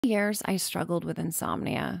Years I struggled with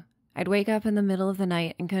insomnia. I'd wake up in the middle of the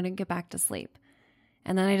night and couldn't get back to sleep.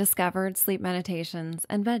 And then I discovered sleep meditations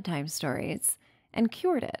and bedtime stories and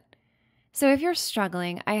cured it. So if you're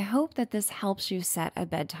struggling, I hope that this helps you set a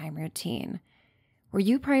bedtime routine where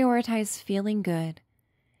you prioritize feeling good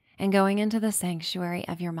and going into the sanctuary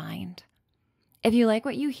of your mind. If you like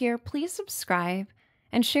what you hear, please subscribe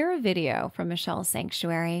and share a video from Michelle's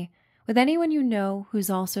Sanctuary with anyone you know who's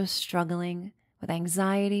also struggling with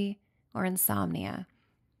anxiety or insomnia.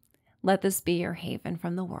 Let this be your haven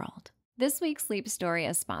from the world. This week's sleep story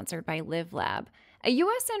is sponsored by Live Lab, a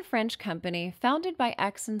US and French company founded by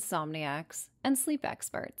ex-insomniacs and sleep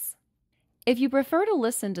experts. If you prefer to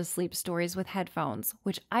listen to sleep stories with headphones,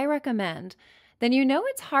 which I recommend, then you know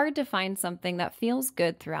it's hard to find something that feels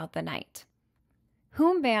good throughout the night.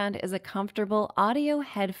 HoomBand is a comfortable audio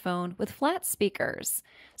headphone with flat speakers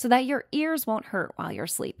so that your ears won't hurt while you're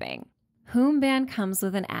sleeping. HoomBand comes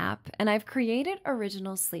with an app, and I've created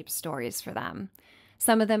original sleep stories for them.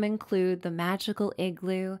 Some of them include the Magical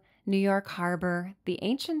Igloo, New York Harbor, the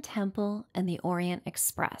Ancient Temple, and the Orient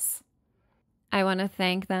Express. I want to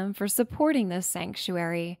thank them for supporting this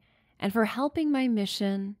sanctuary and for helping my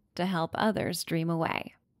mission to help others dream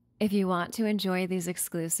away. If you want to enjoy these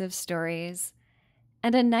exclusive stories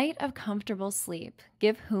and a night of comfortable sleep,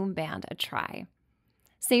 give HoomBand a try.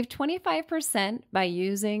 Save 25% by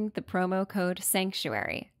using the promo code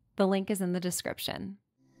SANCTUARY. The link is in the description.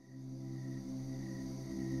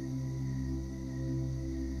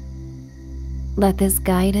 Let this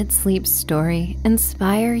guided sleep story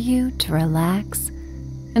inspire you to relax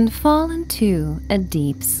and fall into a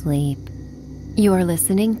deep sleep. You are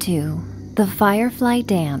listening to The Firefly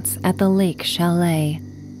Dance at the Lake Chalet,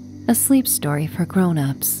 a sleep story for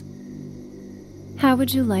grown-ups. How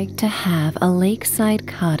would you like to have a lakeside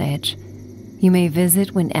cottage you may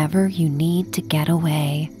visit whenever you need to get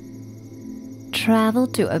away? Travel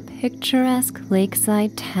to a picturesque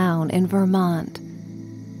lakeside town in Vermont,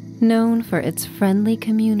 known for its friendly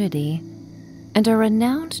community and a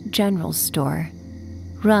renowned general store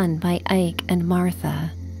run by Ike and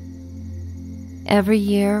Martha. Every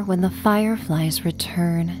year when the Fireflies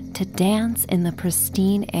return to dance in the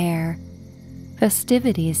pristine air,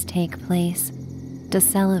 festivities take place to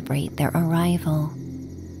celebrate their arrival.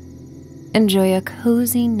 Enjoy a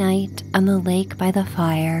cozy night on the lake by the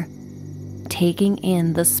fire, taking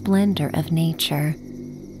in the splendor of nature.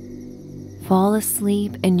 Fall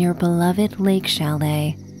asleep in your beloved lake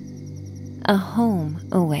chalet, a home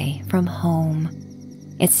away from home.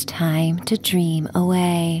 It's time to dream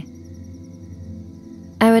away.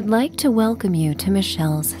 I would like to welcome you to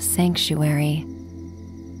Michelle's Sanctuary.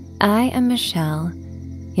 I am Michelle,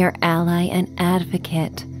 your ally and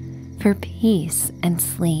advocate for peace and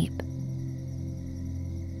sleep.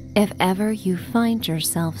 If ever you find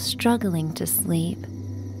yourself struggling to sleep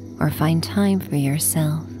or find time for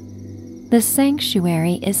yourself, the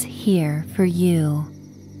sanctuary is here for you.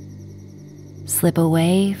 Slip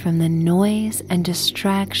away from the noise and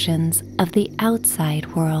distractions of the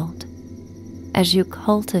outside world as you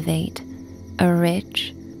cultivate a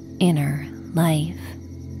rich inner life.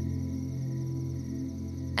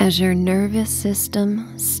 As your nervous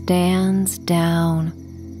system stands down,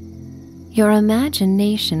 your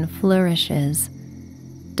imagination flourishes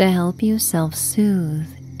to help you self-soothe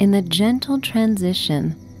in the gentle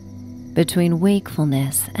transition between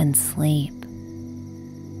wakefulness and sleep.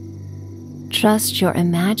 Trust your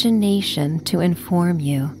imagination to inform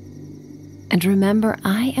you, and remember,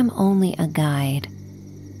 I am only a guide.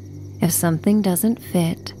 If something doesn't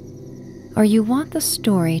fit, or you want the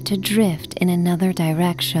story to drift in another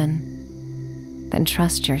direction, then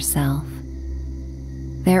trust yourself.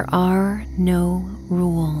 There are no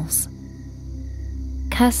rules.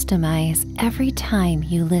 Customize every time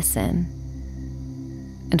you listen,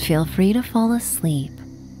 and feel free to fall asleep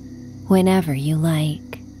whenever you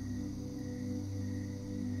like.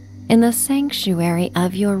 In the sanctuary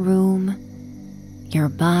of your room, your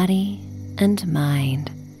body and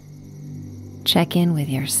mind, check in with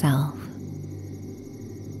yourself.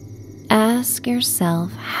 Ask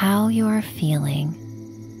yourself how you are feeling,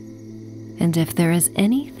 and if there is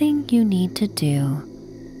anything you need to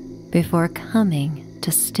do before coming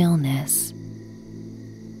to stillness.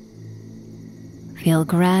 Feel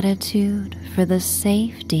gratitude for the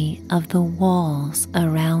safety of the walls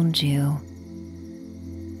around you.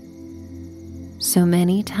 So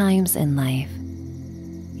many times in life,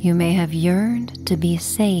 you may have yearned to be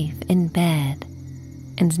safe in bed,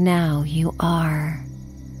 and now you are.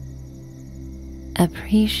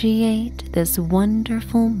 Appreciate this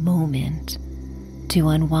wonderful moment to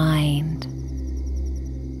unwind.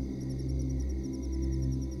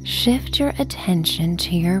 shift your attention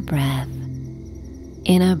to your breath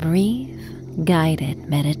in a brief, guided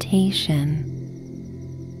meditation.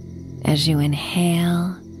 As you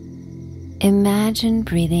inhale, imagine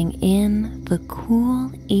breathing in the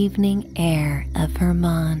cool evening air of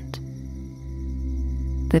Vermont.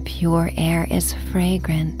 The pure air is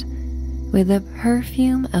fragrant with the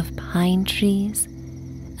perfume of pine trees,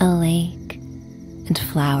 a lake, and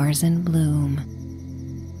flowers in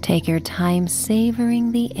bloom. Take your time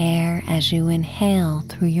savoring the air as you inhale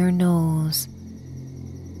through your nose.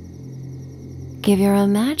 Give your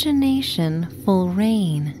imagination full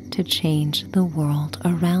rein to change the world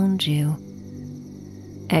around you.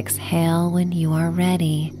 Exhale when you are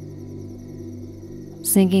ready,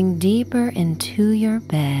 sinking deeper into your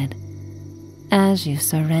bed as you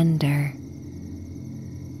surrender.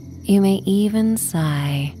 You may even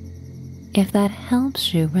sigh if that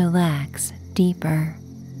helps you relax deeper.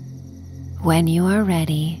 When you are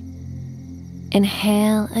ready,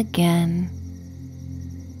 inhale again,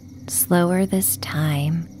 slower this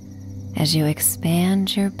time as you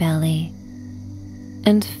expand your belly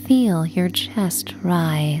and feel your chest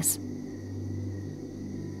rise.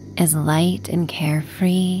 As light and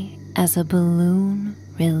carefree as a balloon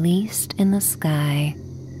released in the sky.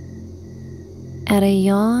 Add a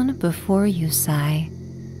yawn before you sigh,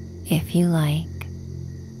 if you like.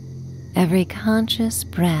 Every conscious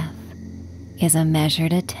breath is a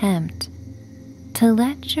measured attempt to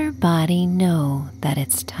let your body know that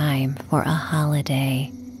it's time for a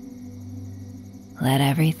holiday. Let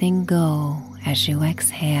everything go as you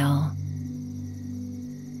exhale.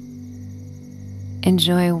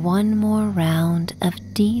 Enjoy one more round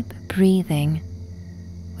of deep breathing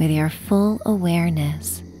with your full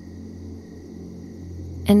awareness.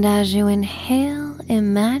 And as you inhale,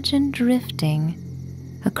 imagine drifting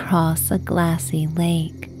across a glassy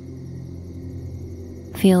lake.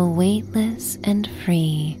 Feel weightless and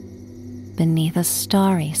free beneath a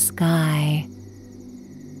starry sky.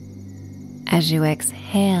 As you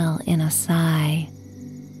exhale in a sigh,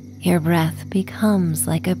 your breath becomes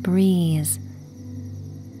like a breeze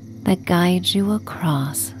that guides you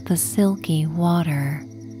across the silky water.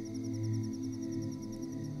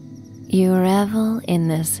 You revel in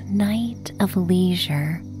this night of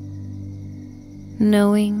leisure,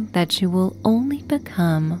 knowing that you will only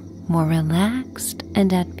become more relaxed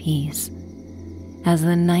and at peace as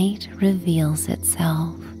the night reveals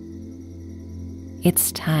itself.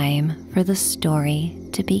 It's time for the story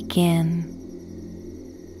to begin.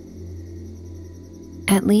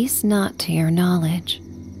 At least not to your knowledge.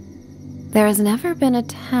 There has never been a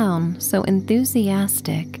town so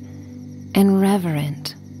enthusiastic and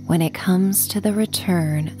reverent when it comes to the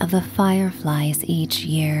return of the Fireflies each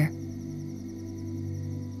year.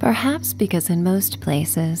 Perhaps because in most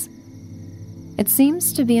places, it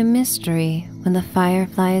seems to be a mystery when the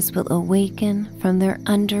Fireflies will awaken from their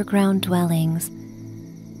underground dwellings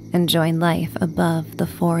and join life above the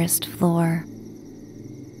forest floor.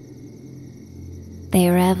 They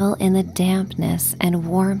revel in the dampness and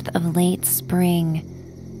warmth of late spring,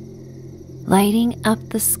 lighting up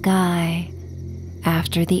the sky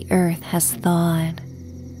after the earth has thawed.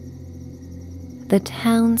 The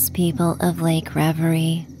townspeople of Lake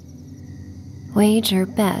Reverie wager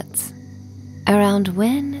bets around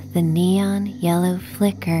when the neon yellow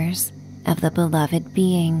flickers of the beloved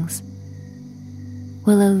beings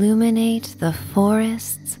will illuminate the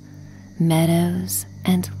forests, meadows,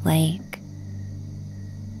 and lake.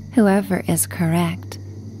 Whoever is correct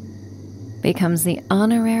becomes the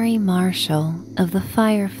honorary marshal of the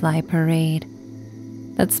Firefly Parade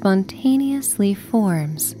that spontaneously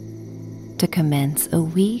forms to commence a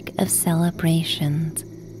week of celebrations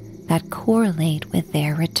that correlate with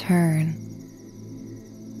their return.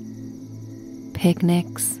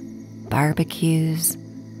 Picnics, barbecues,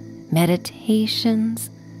 meditations,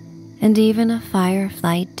 and even a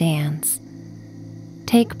Firefly Dance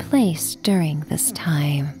take place during this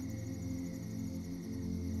time.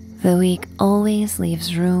 The week always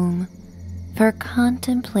leaves room for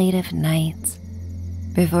contemplative nights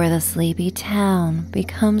before the sleepy town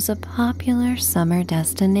becomes a popular summer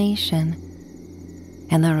destination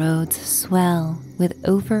and the roads swell with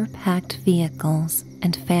overpacked vehicles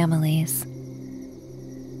and families.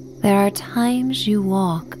 There are times you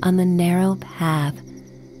walk on the narrow path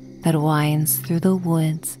that winds through the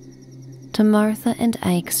woods to Martha and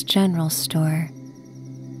Ike's general store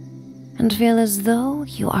and feel as though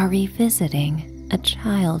you are revisiting a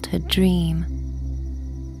childhood dream.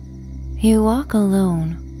 You walk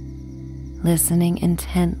alone, listening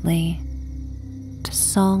intently to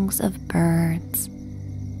songs of birds,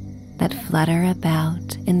 that flutter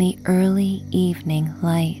about in the early evening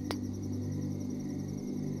light.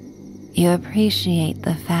 You appreciate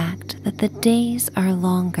the fact that the days are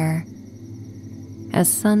longer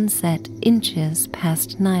as sunset inches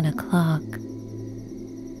past 9 o'clock.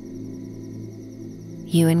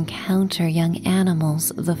 You encounter young animals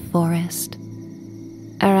of the forest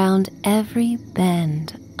around every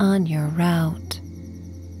bend on your route.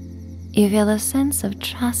 You feel a sense of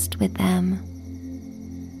trust with them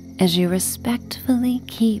as you respectfully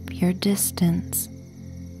keep your distance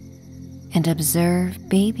and observe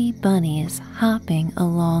baby bunnies hopping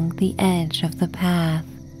along the edge of the path.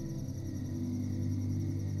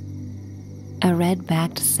 A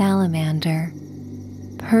red-backed salamander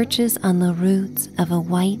perches on the roots of a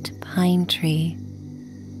white pine tree.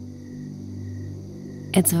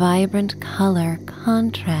 Its vibrant color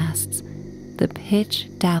contrasts the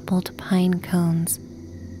pitch-dappled pine cones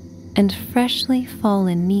and freshly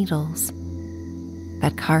fallen needles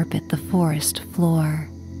that carpet the forest floor.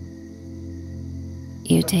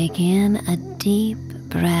 You take in a deep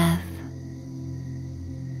breath,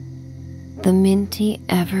 the minty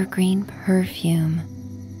evergreen perfume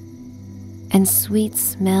and sweet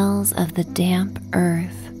smells of the damp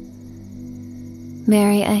earth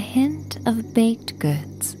marry a hint of baked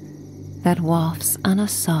goods that wafts on a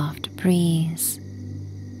soft breeze.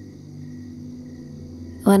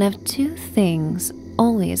 One of two things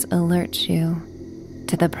always alerts you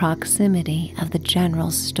to the proximity of the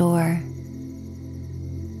general store: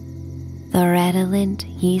 the redolent,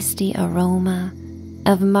 yeasty aroma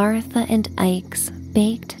of Martha and Ike's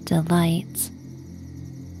baked delights,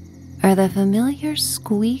 or the familiar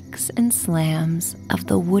squeaks and slams of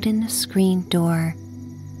the wooden screen door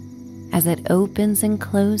as it opens and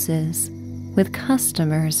closes with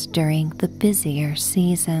customers during the busier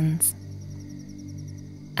seasons.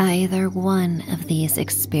 Either one of these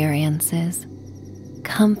experiences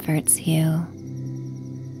comforts you,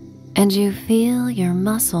 and you feel your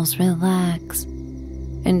muscles relax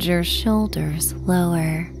and your shoulders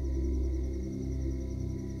lower.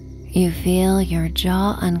 You feel your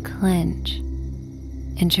jaw unclench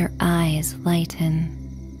and your eyes lighten.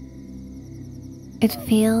 It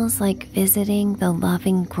feels like visiting the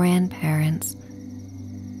loving grandparents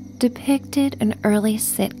depicted in early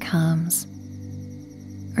sitcoms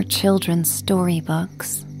or children's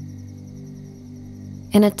storybooks,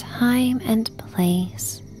 in a time and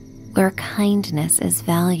place where kindness is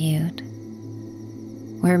valued,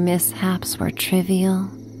 where mishaps were trivial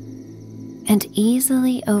and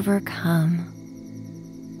easily overcome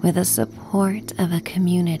with the support of a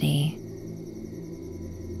community.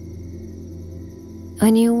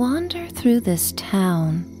 When you wander through this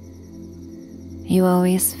town, you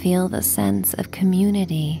always feel the sense of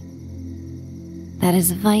community that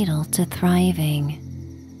is vital to thriving.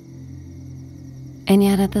 And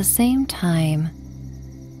yet at the same time,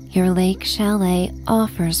 your Lake Chalet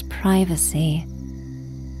offers privacy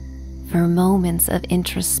for moments of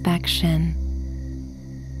introspection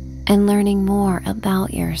and learning more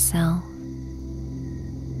about yourself,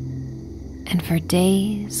 and for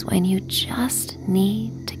days when you just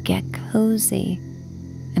need to get cozy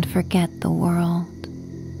and forget the world.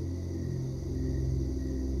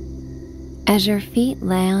 As your feet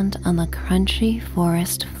land on the crunchy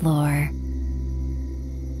forest floor,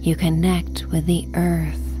 you connect with the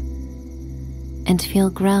earth and feel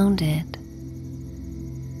grounded,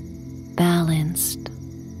 balanced,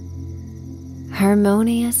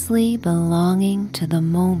 harmoniously belonging to the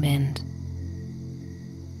moment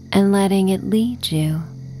and letting it lead you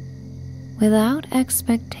without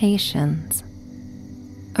expectations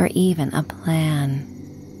or even a plan.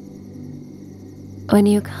 When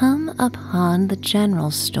you come upon the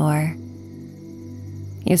general store,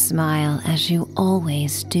 you smile as you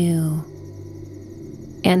always do,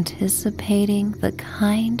 anticipating the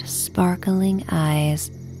kind, sparkling eyes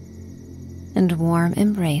and warm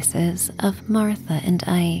embraces of Martha and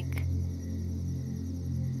Ike.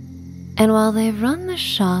 And while they've run the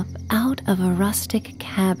shop out of a rustic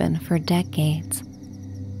cabin for decades,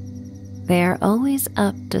 they are always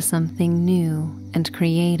up to something new and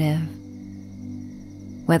creative.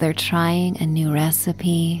 Whether trying a new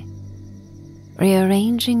recipe,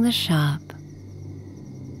 rearranging the shop,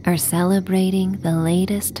 or celebrating the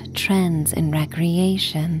latest trends in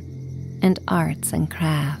recreation and arts and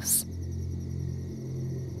crafts.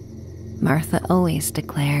 Martha always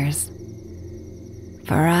declares,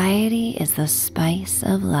 "Variety is the spice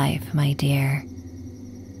of life, my dear."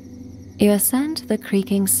 You ascend the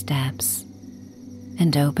creaking steps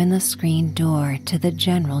and open the screen door to the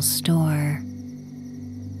general store.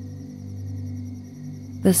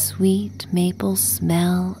 The sweet maple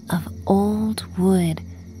smell of old wood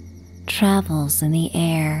travels in the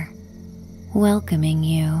air, welcoming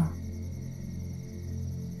you.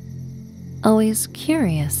 Always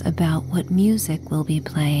curious about what music will be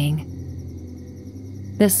playing,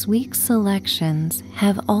 this week's selections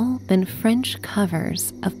have all been French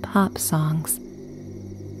covers of pop songs,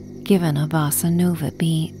 given a bossa nova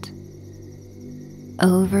beat.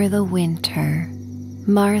 Over the winter,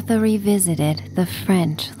 Martha revisited the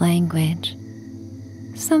French language,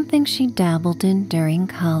 something she dabbled in during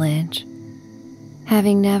college,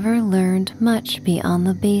 having never learned much beyond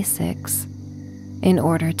the basics in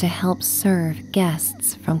order to help serve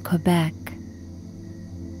guests from Quebec.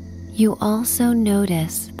 You also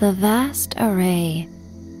notice the vast array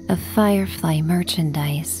of Firefly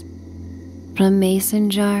merchandise, from mason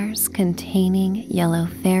jars containing yellow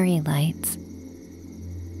fairy lights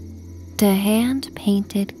to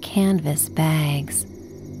hand-painted canvas bags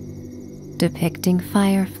depicting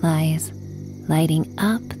fireflies lighting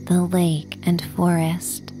up the lake and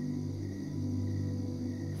forest.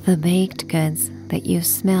 The baked goods that you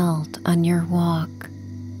smelled on your walk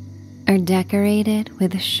are decorated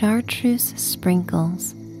with chartreuse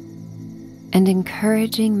sprinkles and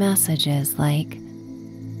encouraging messages like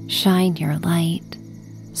 "Shine your light"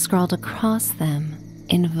 scrawled across them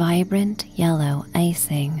in vibrant yellow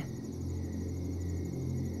icing.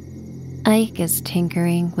 Ike is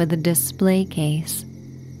tinkering with a display case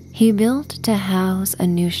he built to house a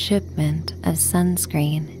new shipment of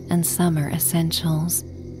sunscreen and summer essentials.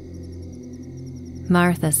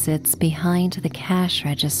 Martha sits behind the cash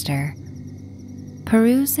register,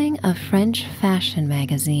 perusing a French fashion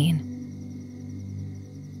magazine.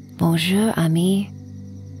 "Bonjour, ami."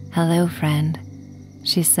 "Hello, friend,"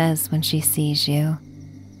 she says when she sees you.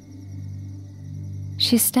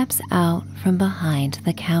 She steps out from behind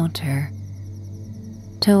the counter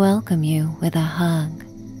to welcome you with a hug.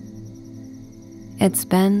 It's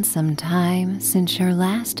been some time since your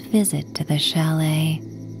last visit to the chalet,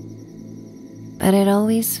 but it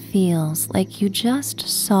always feels like you just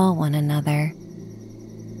saw one another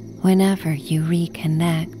whenever you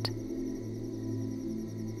reconnect.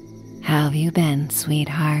 "How have you been,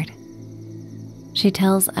 sweetheart?" She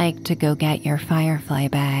tells Ike to go get your Firefly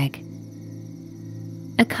bag,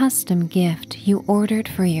 a custom gift you ordered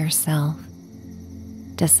for yourself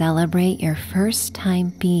to celebrate your first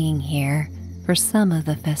time being here for some of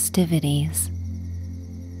the festivities.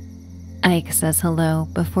 Ike says hello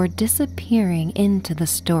before disappearing into the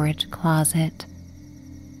storage closet,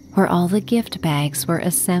 where all the gift bags were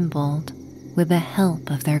assembled with the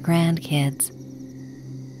help of their grandkids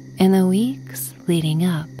in the weeks leading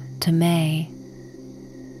up to May.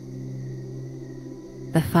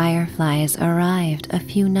 The Fireflies arrived a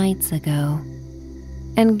few nights ago,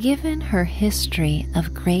 and given her history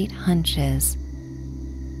of great hunches,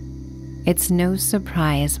 it's no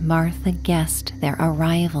surprise Martha guessed their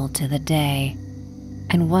arrival to the day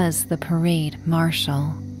and was the parade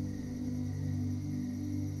marshal.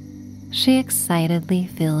 She excitedly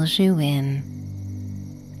fills you in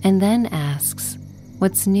and then asks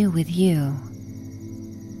what's new with you.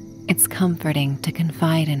 It's comforting to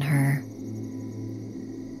confide in her.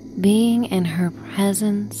 Being in her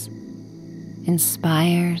presence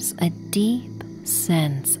inspires a deep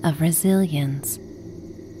sense of resilience,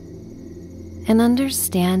 an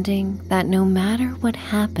understanding that no matter what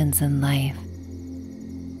happens in life,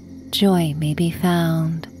 joy may be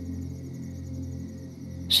found.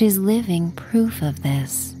 She's living proof of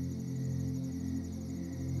this.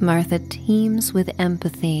 Martha teems with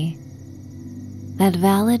empathy that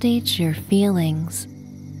validates your feelings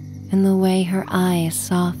in the way her eyes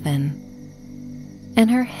soften and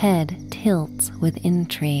her head tilts with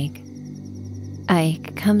intrigue.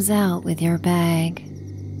 Ike comes out with your bag,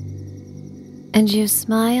 and you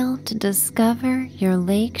smile to discover your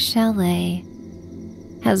Lake Chalet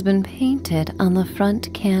has been painted on the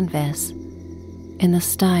front canvas in the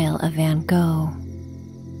style of Van Gogh.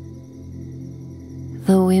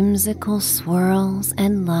 The whimsical swirls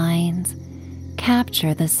and lines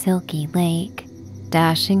capture the silky lake,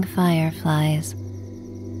 dashing fireflies,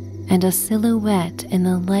 and a silhouette in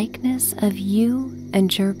the likeness of you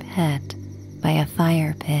and your pet by a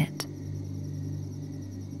fire pit.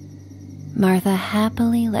 Martha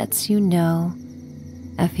happily lets you know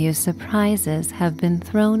a few surprises have been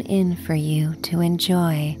thrown in for you to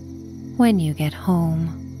enjoy when you get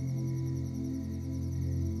home.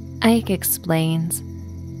 Ike explains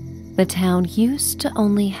the town used to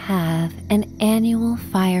only have an annual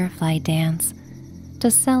Firefly Dance to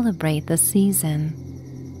celebrate the season.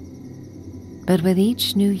 But with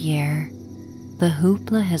each new year, the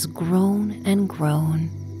hoopla has grown and grown.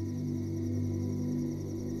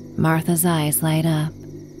 Martha's eyes light up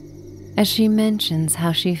as she mentions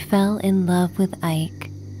how she fell in love with Ike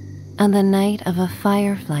on the night of a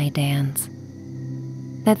Firefly Dance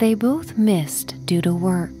that they both missed due to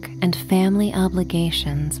work and family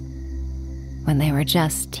obligations when they were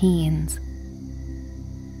just teens.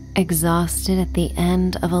 Exhausted at the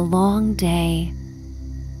end of a long day,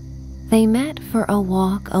 they met for a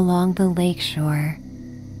walk along the lakeshore,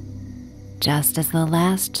 just as the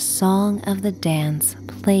last song of the dance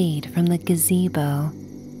played from the gazebo.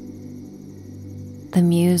 The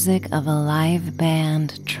music of a live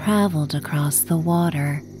band traveled across the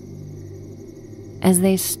water as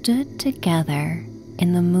they stood together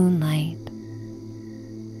in the moonlight.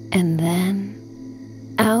 And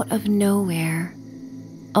then, out of nowhere,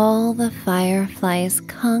 all the fireflies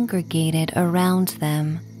congregated around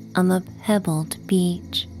them on the pebbled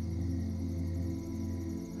beach.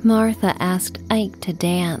 Martha asked Ike to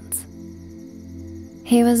dance.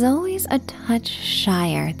 He was always a touch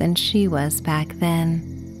shyer than she was back then,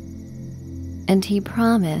 and he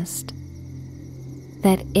promised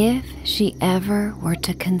that if she ever were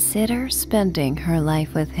to consider spending her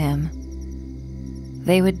life with him,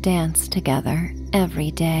 they would dance together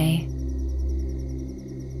every day.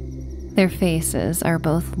 Their faces are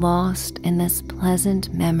both lost in this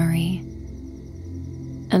pleasant memory.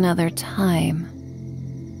 Another time,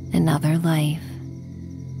 another life.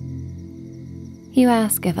 You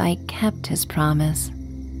ask if Ike kept his promise,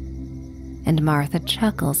 and Martha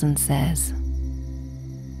chuckles and says,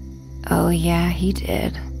 "Oh yeah, he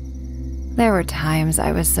did. There were times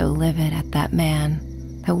I was so livid at that man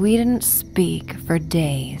that we didn't speak for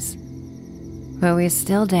days. But we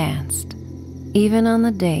still danced, even on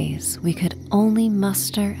the days we could only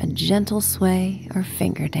muster a gentle sway or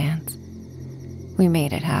finger dance. We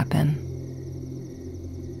made it happen."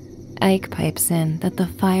 Ike pipes in that the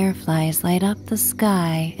fireflies light up the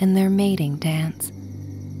sky in their mating dance,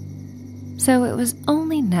 so it was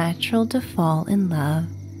only natural to fall in love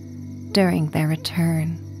during their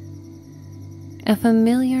return. A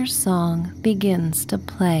familiar song begins to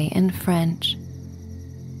play in French,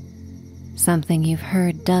 something you've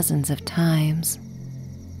heard dozens of times.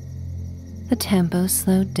 The tempo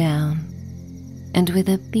slowed down, and with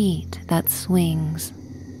a beat that swings.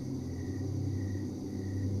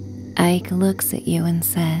 Ike looks at you and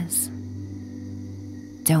says,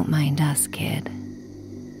 "Don't mind us, kid."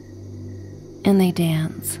 And they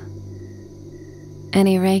dance. An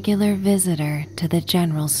irregular visitor to the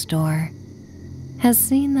general store has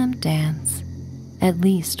seen them dance at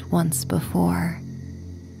least once before,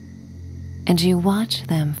 and you watch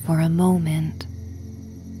them for a moment,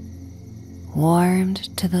 warmed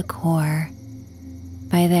to the core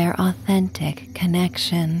by their authentic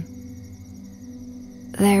connection.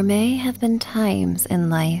 There may have been times in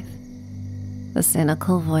life the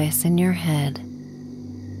cynical voice in your head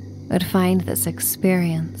would find this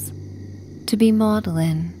experience to be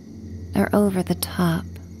maudlin or over the top.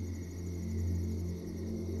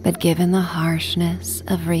 But given the harshness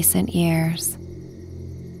of recent years,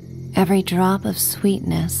 every drop of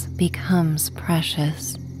sweetness becomes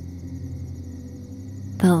precious.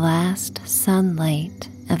 The last sunlight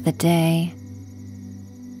of the day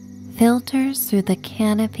filters through the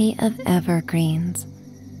canopy of evergreens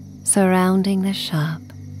surrounding the shop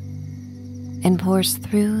and pours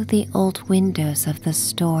through the old windows of the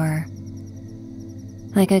store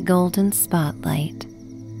like a golden spotlight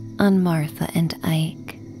on Martha and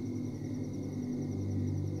Ike.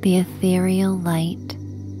 The ethereal light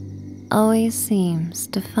always seems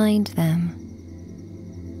to find them.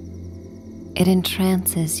 It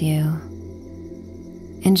entrances you,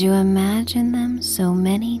 and you imagine them so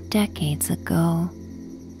many decades ago,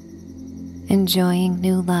 enjoying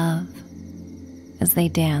new love as they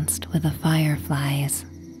danced with the fireflies.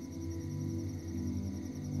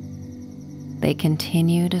 They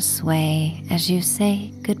continue to sway as you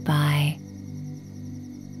say goodbye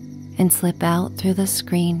and slip out through the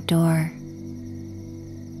screen door,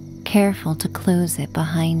 careful to close it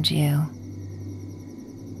behind you.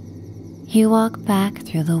 You walk back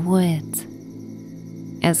through the woods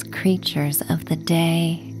as creatures of the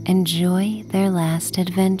day enjoy their last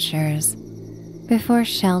adventures before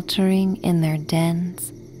sheltering in their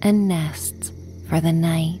dens and nests for the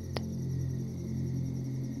night.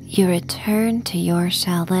 You return to your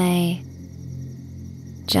chalet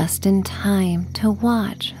just in time to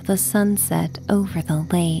watch the sunset over the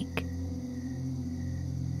lake.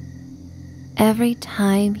 Every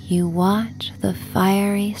time you watch the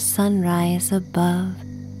fiery sunrise above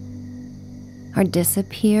or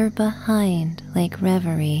disappear behind Lake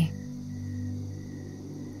Reverie,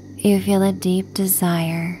 You feel a deep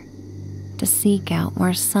desire to seek out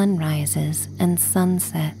more sunrises and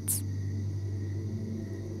sunsets.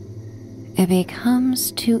 It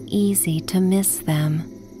becomes too easy to miss them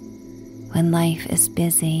when life is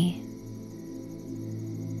busy.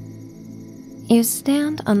 You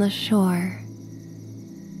stand on the shore,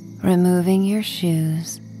 removing your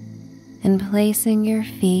shoes and placing your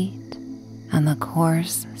feet on the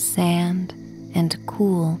coarse sand and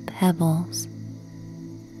cool pebbles.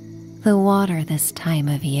 The water this time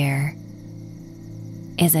of year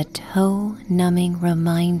is a toe-numbing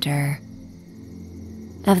reminder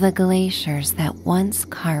of the glaciers that once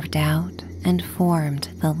carved out and formed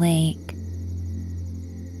the lake.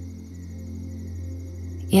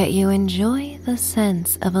 Yet you enjoy the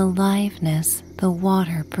sense of aliveness the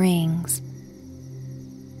water brings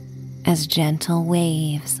as gentle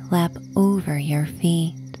waves lap over your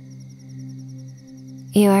feet.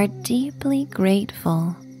 You are deeply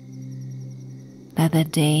grateful that the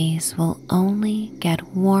days will only get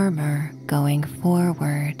warmer going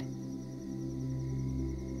forward.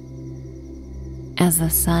 As the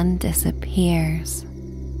sun disappears,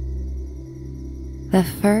 the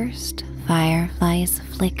first fireflies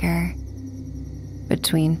flicker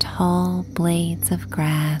between tall blades of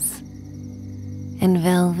grass and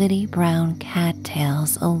velvety brown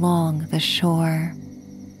cattails along the shore.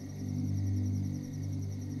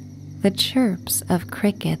 The chirps of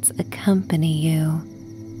crickets accompany you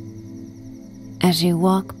as you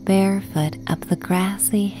walk barefoot up the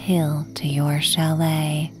grassy hill to your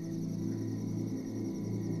chalet.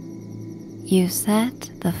 You set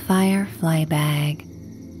the firefly bag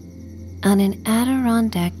on an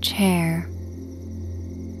Adirondack chair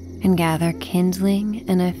and gather kindling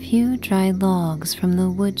and a few dry logs from the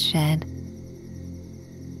woodshed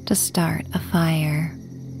to start a fire.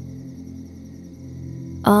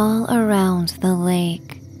 All around the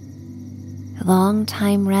lake,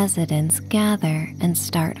 longtime residents gather and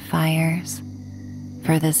start fires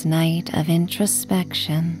for this night of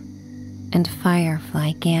introspection and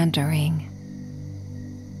firefly gandering.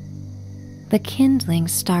 The kindling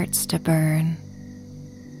starts to burn,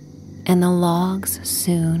 and the logs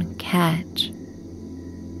soon catch,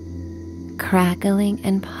 crackling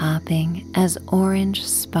and popping as orange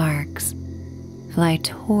sparks fly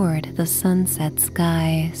toward the sunset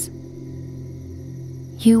skies.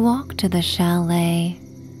 You walk to the chalet,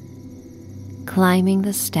 climbing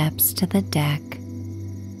the steps to the deck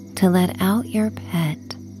to let out your pet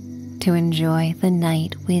to enjoy the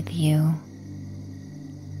night with you.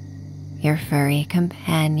 Your furry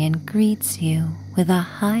companion greets you with a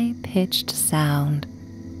high-pitched sound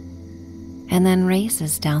and then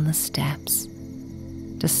races down the steps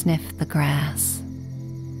to sniff the grass.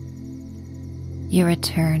 You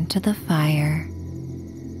return to the fire,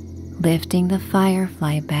 lifting the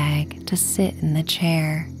firefly bag to sit in the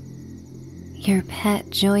chair. Your pet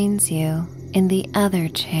joins you in the other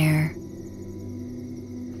chair,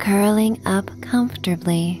 curling up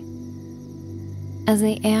comfortably as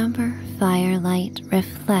the amber firelight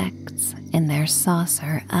reflects in their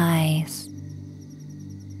saucer eyes.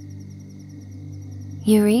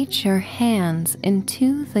 You reach your hands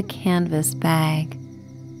into the canvas bag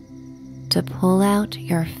to pull out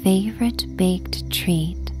your favorite baked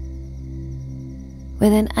treat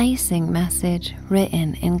with an icing message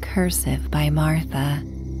written in cursive by Martha.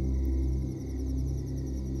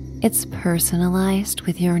 It's personalized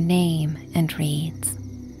with your name and reads,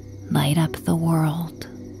 "Light up the world."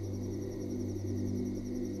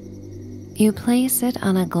 You place it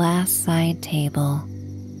on a glass side table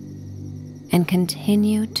and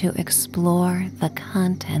continue to explore the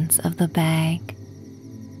contents of the bag.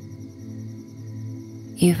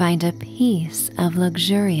 You find a piece of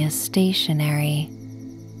luxurious stationery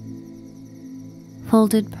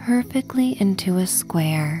folded perfectly into a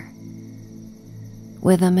square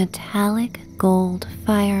with a metallic gold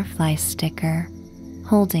firefly sticker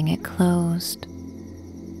holding it closed.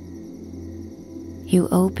 You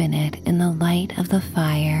open it in the light of the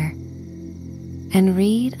fire and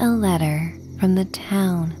read a letter from the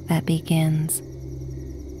town that begins,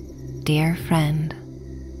 "Dear friend,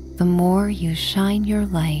 the more you shine your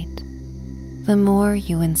light, the more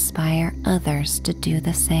you inspire others to do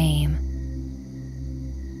the same."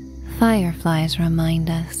 Fireflies remind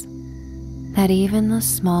us that even the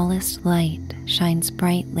smallest light shines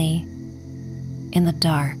brightly in the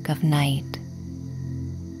dark of night.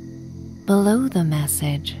 Below the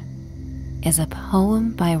message is a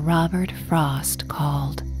poem by Robert Frost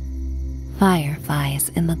called "Fireflies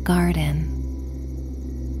in the Garden."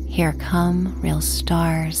 Here come real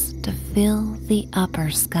stars to fill the upper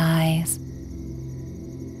skies,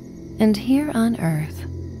 and here on earth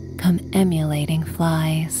come emulating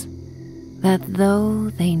flies, that though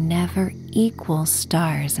they never equal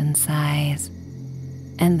stars in size,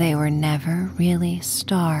 and they were never really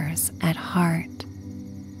stars at heart,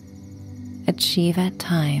 achieve at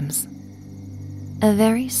times a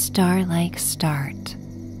very star-like start.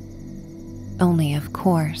 Only, of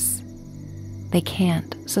course, they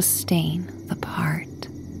can't sustain the part.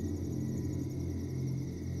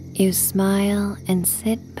 You smile and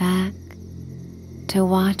sit back to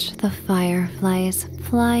watch the fireflies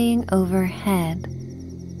flying overhead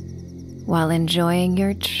while enjoying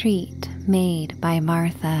your treat made by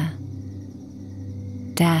Martha.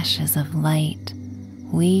 Dashes of light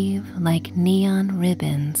weave like neon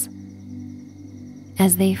ribbons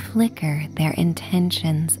as they flicker their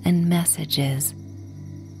intentions and messages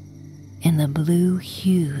in the blue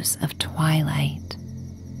hues of twilight.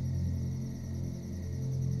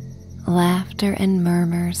 Laughter and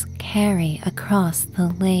murmurs carry across the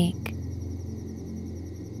lake,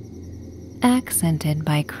 accented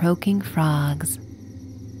by croaking frogs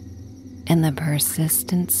and the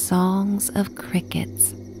persistent songs of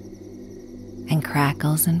crickets and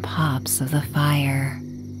crackles and pops of the fire.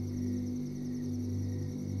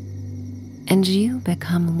 And you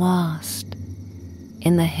become lost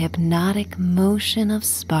in the hypnotic motion of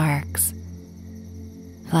sparks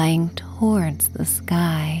flying towards the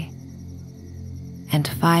sky and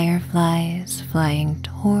fireflies flying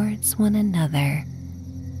towards one another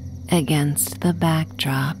against the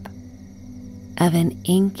backdrop of an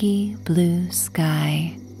inky blue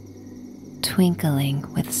sky twinkling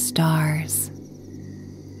with stars.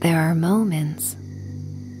 There are moments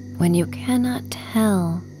when you cannot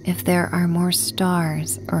tell if there are more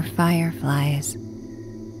stars or fireflies,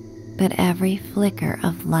 but every flicker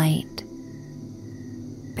of light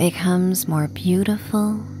becomes more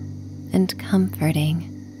beautiful and comforting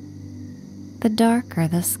the darker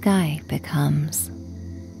the sky becomes.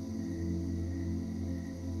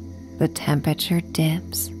 The temperature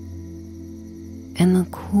dips and the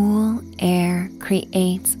cool air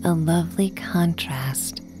creates a lovely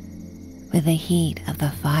contrast with the heat of the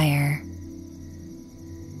fire.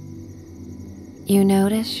 You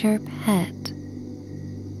notice your pet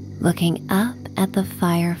looking up at the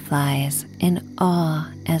fireflies in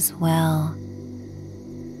awe as well.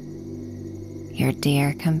 Your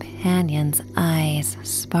dear companion's eyes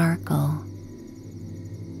sparkle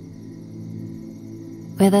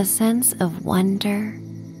with a sense of wonder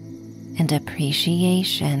and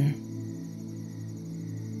appreciation.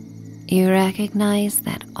 You recognize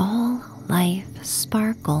that all life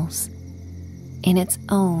sparkles in its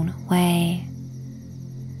own way.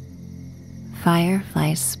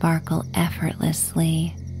 Fireflies sparkle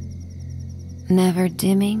effortlessly, never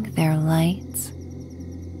dimming their lights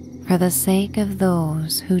for the sake of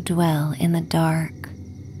those who dwell in the dark.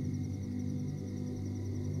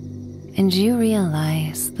 And you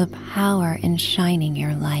realize the power in shining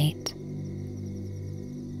your light,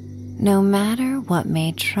 no matter what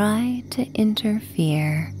may try to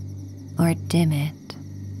interfere or dim it.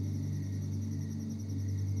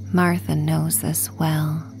 Martha knows this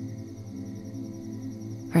well,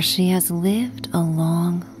 for she has lived a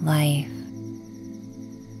long life,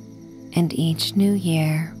 and each new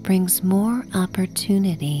year brings more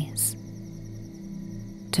opportunities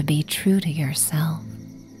to be true to yourself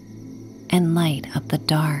and light up the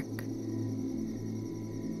dark.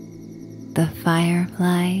 The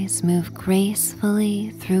fireflies move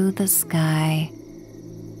gracefully through the sky,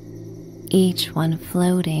 each one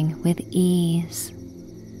floating with ease.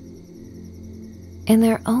 In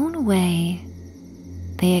their own way,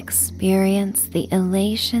 they experience the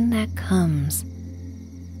elation that comes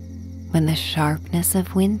when the sharpness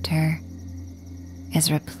of winter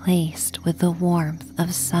is replaced with the warmth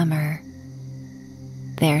of summer,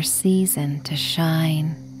 their season to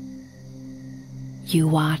shine. You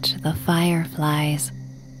watch the fireflies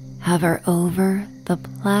hover over the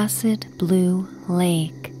placid blue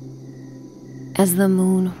lake as the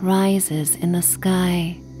moon rises in the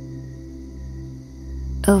sky,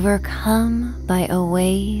 overcome by a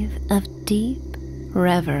wave of deep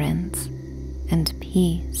reverence and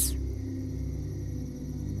peace.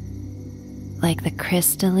 Like the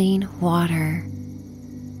crystalline water,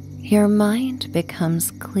 your mind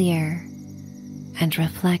becomes clear and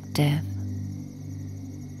reflective,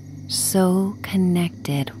 so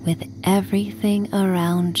connected with everything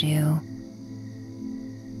around you.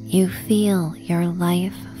 You feel your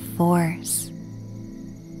life force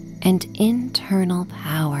and internal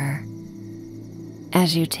power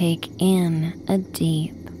as you take in a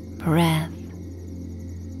deep breath.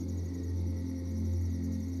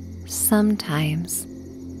 Sometimes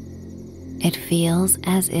It feels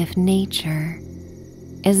as if nature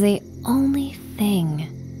is the only thing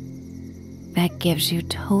that gives you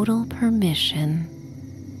total permission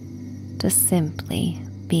to simply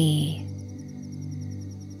be.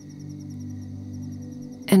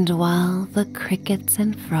 And while the crickets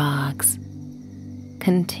and frogs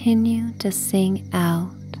continue to sing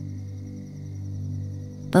out,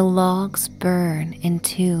 the logs burn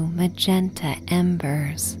into magenta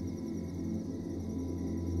embers.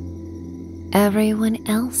 Everyone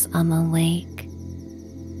else on the lake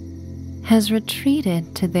has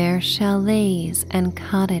retreated to their chalets and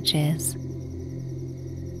cottages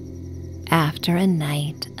after a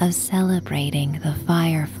night of celebrating the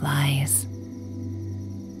fireflies.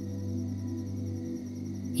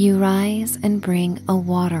 You rise and bring a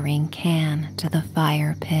watering can to the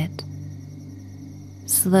fire pit,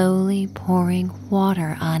 slowly pouring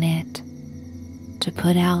water on it to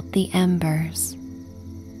put out the embers.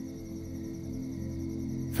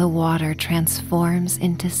 The water transforms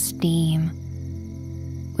into steam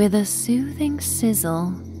with a soothing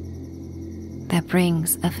sizzle that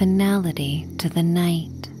brings a finality to the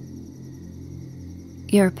night.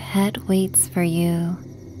 Your pet waits for you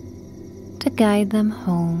to guide them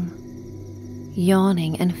home,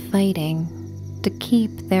 yawning and fighting to keep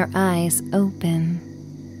their eyes open.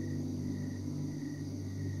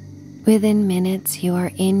 Within minutes, you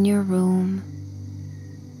are in your room,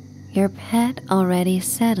 your pet already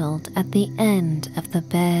settled at the end of the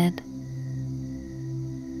bed.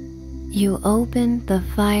 You open the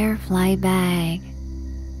firefly bag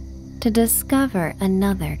to discover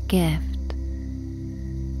another gift,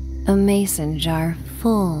 a mason jar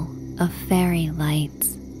full of fairy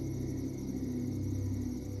lights.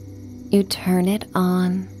 You turn it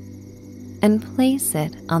on and place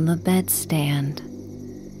it on the bedstand.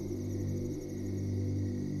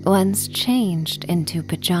 Once changed into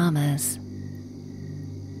pajamas,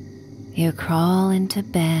 you crawl into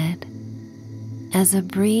bed as a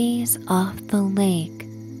breeze off the lake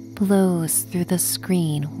blows through the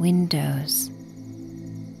screen windows.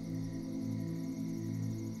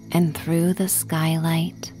 And through the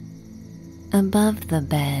skylight above the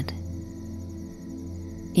bed,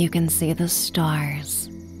 you can see the stars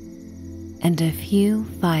and a few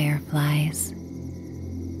fireflies.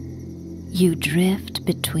 You drift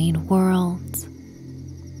between worlds,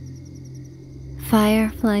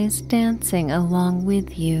 fireflies dancing along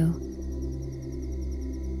with you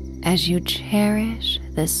as you cherish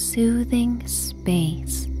the soothing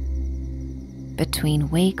space between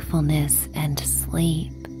wakefulness and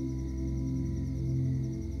sleep.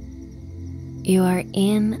 You are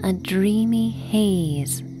in a dreamy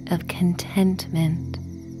haze of contentment.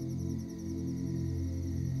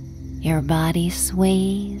 Your body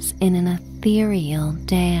sways in an ethereal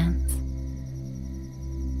dance,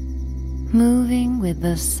 moving with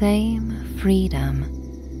the same freedom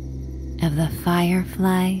of the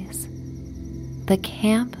fireflies, the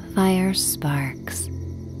campfire sparks,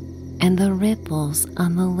 and the ripples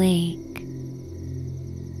on the lake.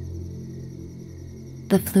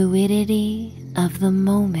 The fluidity of the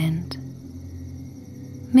moment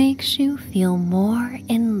makes you feel more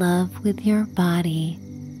in love with your body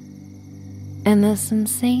and the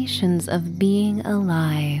sensations of being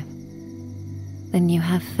alive than you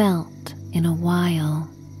have felt in a while.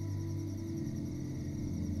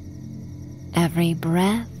 Every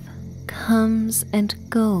breath comes and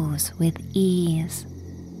goes with ease,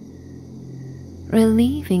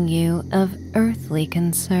 relieving you of earthly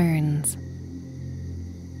concerns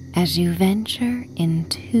as you venture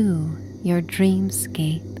into your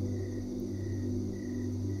dreamscape,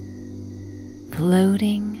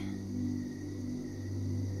 floating,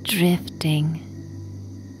 drifting,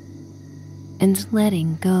 and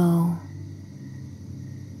letting go.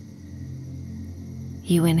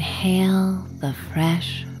 You inhale the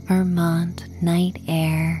fresh Vermont night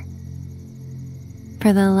air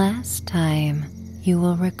for the last time you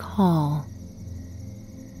will recall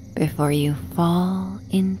before you fall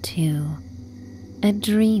into a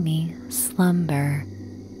dreamy slumber,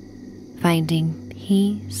 finding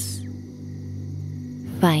peace,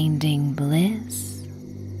 finding bliss,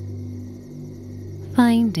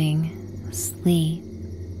 finding sleep.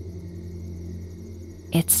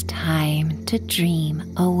 It's time to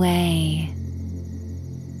dream away.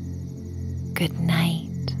 Good night.